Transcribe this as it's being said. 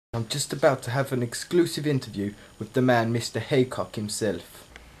I'm just about to have an exclusive interview with the man Mr. Haycock himself.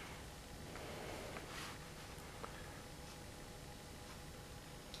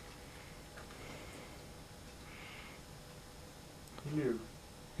 Hello.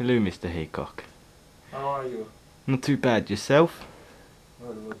 Hello, Mr. Haycock. How are you? Not too bad, yourself?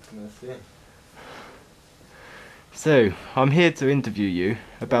 What can I say? So, I'm here to interview you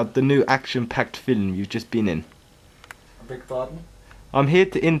about the new action-packed film you've just been in. I beg pardon? I'm here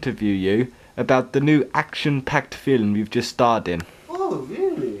to interview you about the new action-packed film you've just starred in. Oh,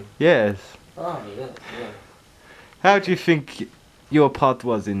 really? Yes. Ah, yes, yeah. How do you think your part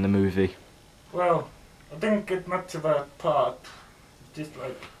was in the movie? Well, I didn't get much of a part. Just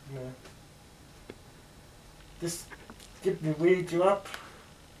like, just get me weed you up.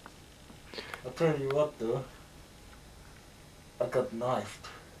 I'll tell you what though. I got knifed.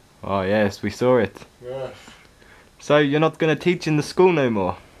 Oh yes, we saw it. Yes. So you're not going to teach in the school no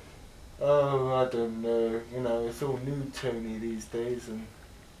more? Oh, I don't know. You know, it's all new Tony these days, and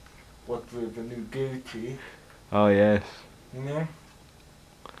what with the new Gucci, Oh yes. you know?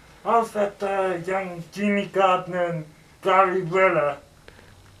 How's that young Jimmy Gardner and Gary Weller?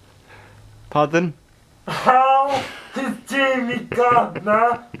 Pardon? How is Jimmy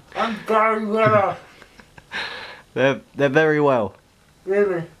Gardner and Gary Weller? They're very well.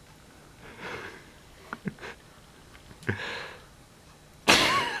 Really?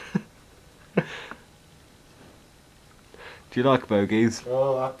 Do you like bogies?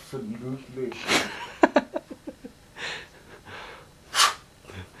 Oh, absolutely.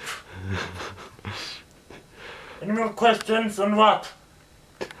 Any more questions on what?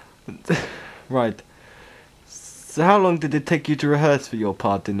 Right. So how long did it take you to rehearse for your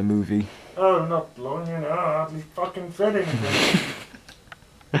part in the movie? Oh, not long, you know, I hardly fucking said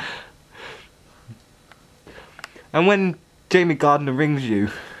anything. And when Jamie Gardner rings you,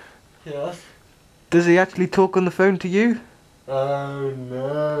 Yes? does he actually talk on the phone to you? Oh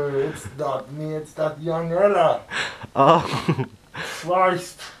no, it's not me, it's that young Ella. Oh.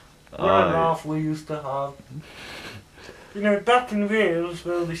 Christ. What a laugh we used to have. You know, back in Wales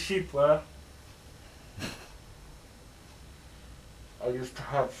where the sheep were, I used to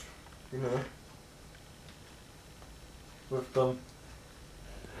have, you know, with them.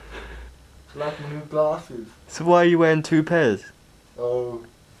 It's like my new glasses. So why are you wearing two pairs? Oh,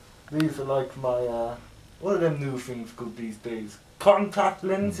 these are like my, what are them new things called these days? Contact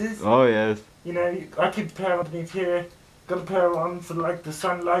lenses? Oh yes. You know, I keep a pair underneath here, got a pair on for like the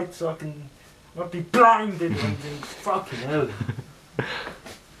sunlight so I can not be blinded and things. Fucking hell.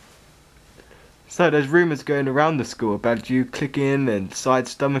 So there's rumours going around the school about you clicking and side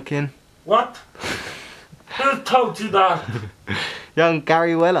stomaching. What? Who told you that? Young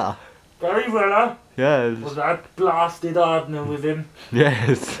Gary Weller. Gary Weller? Yes. Was that blasted Ardner with him?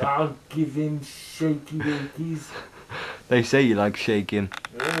 Yes. I'll give him shaky wakies. They say you like shaking.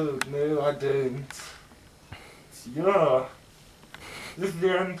 Oh, no, I don't. Yeah. This is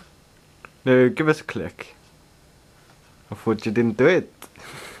the end. No, give us a click. I thought you didn't do it.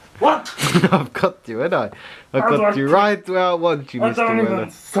 What? I've got you, haven't I? I've I got don't- you right where I want you, I Mr. don't Weller.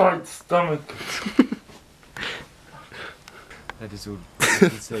 even side stomach. That is all I can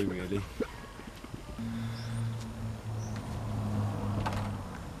say really.